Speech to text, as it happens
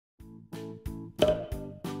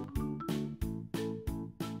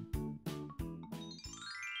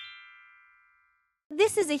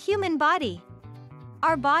This is a human body.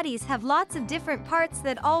 Our bodies have lots of different parts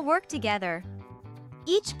that all work together.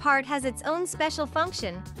 Each part has its own special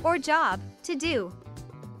function, or job, to do.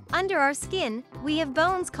 Under our skin, we have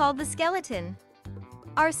bones called the skeleton.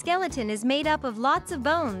 Our skeleton is made up of lots of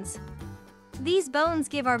bones. These bones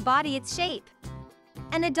give our body its shape.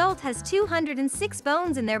 An adult has 206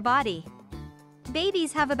 bones in their body.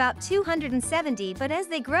 Babies have about 270, but as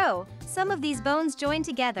they grow, some of these bones join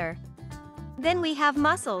together. Then we have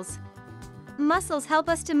muscles. Muscles help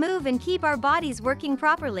us to move and keep our bodies working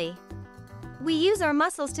properly. We use our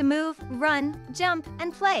muscles to move, run, jump,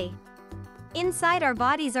 and play. Inside our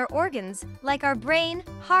bodies are organs, like our brain,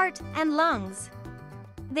 heart, and lungs.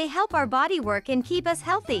 They help our body work and keep us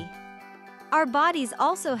healthy. Our bodies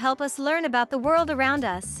also help us learn about the world around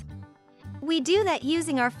us. We do that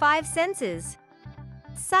using our 5 senses: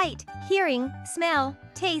 sight, hearing, smell,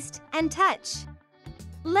 taste, and touch.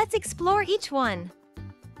 Let's explore each one.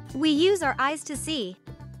 We use our eyes to see.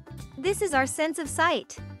 This is our sense of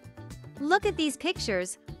sight. Look at these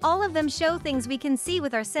pictures, all of them show things we can see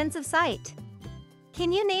with our sense of sight.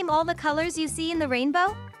 Can you name all the colors you see in the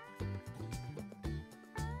rainbow?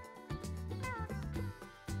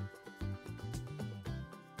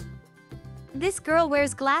 This girl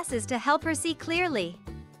wears glasses to help her see clearly.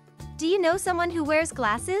 Do you know someone who wears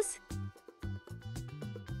glasses?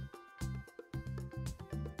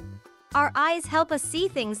 Our eyes help us see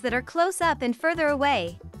things that are close up and further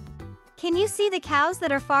away. Can you see the cows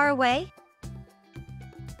that are far away?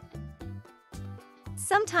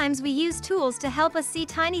 Sometimes we use tools to help us see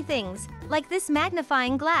tiny things, like this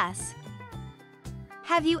magnifying glass.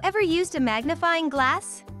 Have you ever used a magnifying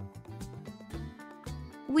glass?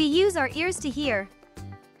 We use our ears to hear.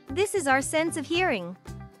 This is our sense of hearing.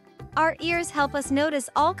 Our ears help us notice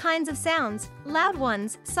all kinds of sounds, loud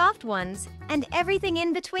ones, soft ones, and everything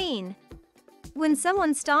in between. When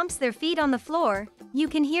someone stomps their feet on the floor, you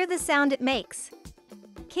can hear the sound it makes.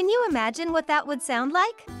 Can you imagine what that would sound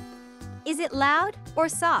like? Is it loud or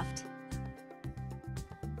soft?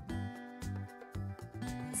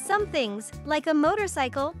 Some things, like a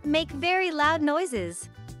motorcycle, make very loud noises.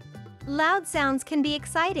 Loud sounds can be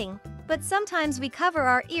exciting, but sometimes we cover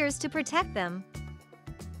our ears to protect them.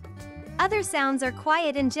 Other sounds are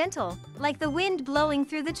quiet and gentle, like the wind blowing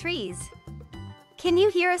through the trees. Can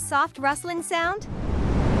you hear a soft rustling sound?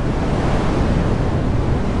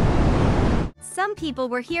 Some people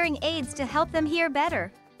wear hearing aids to help them hear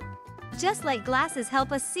better. Just like glasses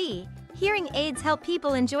help us see, hearing aids help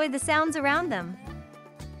people enjoy the sounds around them.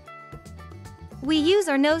 We use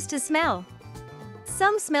our nose to smell.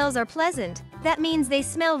 Some smells are pleasant, that means they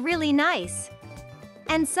smell really nice.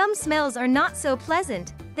 And some smells are not so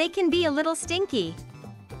pleasant, they can be a little stinky.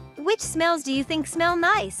 Which smells do you think smell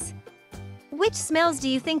nice? Which smells do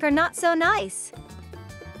you think are not so nice?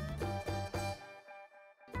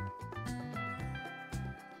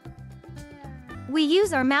 We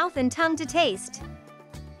use our mouth and tongue to taste.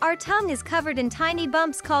 Our tongue is covered in tiny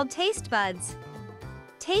bumps called taste buds.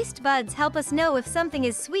 Taste buds help us know if something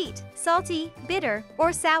is sweet, salty, bitter,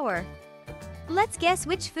 or sour. Let's guess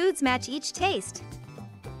which foods match each taste.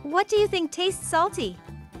 What do you think tastes salty?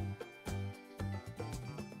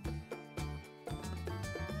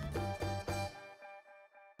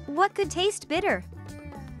 What could taste bitter?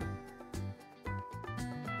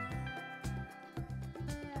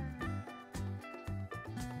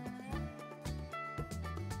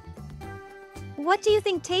 What do you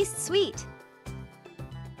think tastes sweet?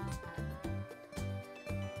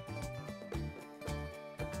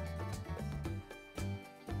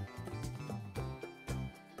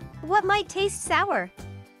 What might taste sour?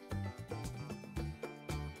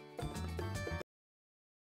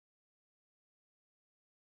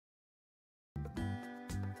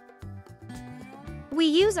 We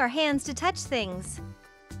use our hands to touch things.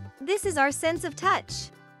 This is our sense of touch.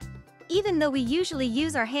 Even though we usually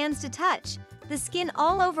use our hands to touch, the skin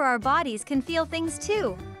all over our bodies can feel things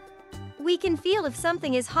too. We can feel if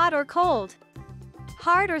something is hot or cold,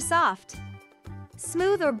 hard or soft,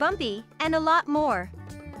 smooth or bumpy, and a lot more.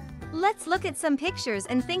 Let's look at some pictures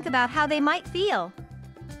and think about how they might feel.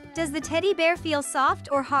 Does the teddy bear feel soft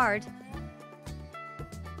or hard?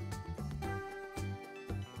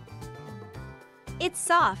 It's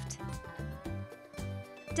soft.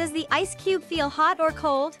 Does the ice cube feel hot or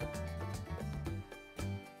cold?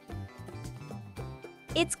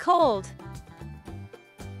 It's cold.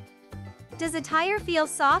 Does a tire feel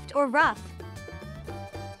soft or rough?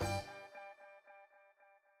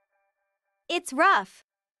 It's rough.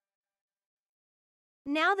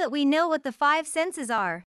 Now that we know what the 5 senses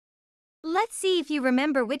are, let's see if you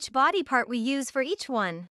remember which body part we use for each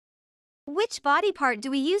one. Which body part do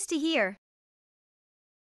we use to hear?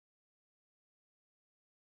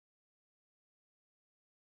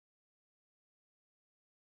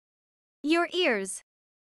 Your ears.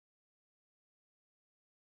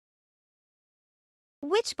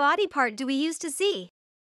 Which body part do we use to see?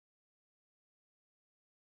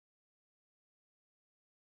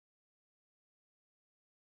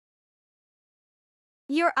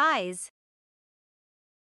 Your eyes.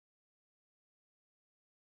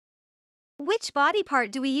 Which body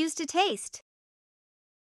part do we use to taste?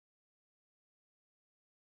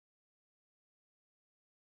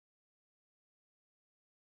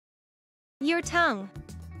 Your tongue.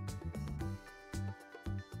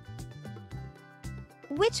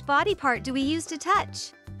 Which body part do we use to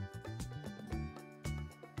touch?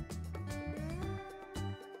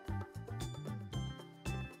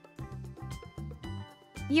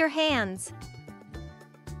 Your hands.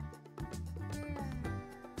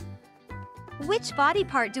 Which body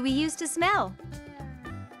part do we use to smell?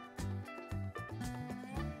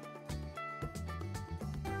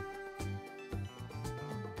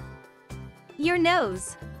 Your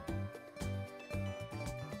nose.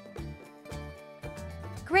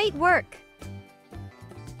 Great work!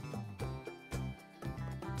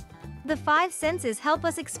 The five senses help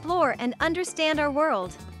us explore and understand our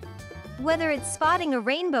world. Whether it's spotting a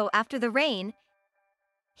rainbow after the rain,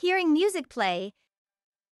 hearing music play,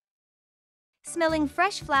 smelling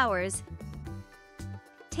fresh flowers,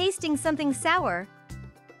 tasting something sour,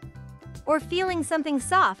 or feeling something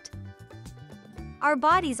soft, our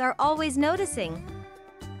bodies are always noticing.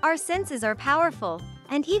 Our senses are powerful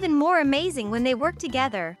and even more amazing when they work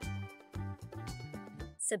together.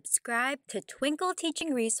 Subscribe to Twinkl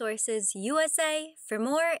Teaching Resources USA for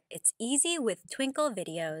more It's Easy with Twinkl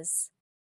videos.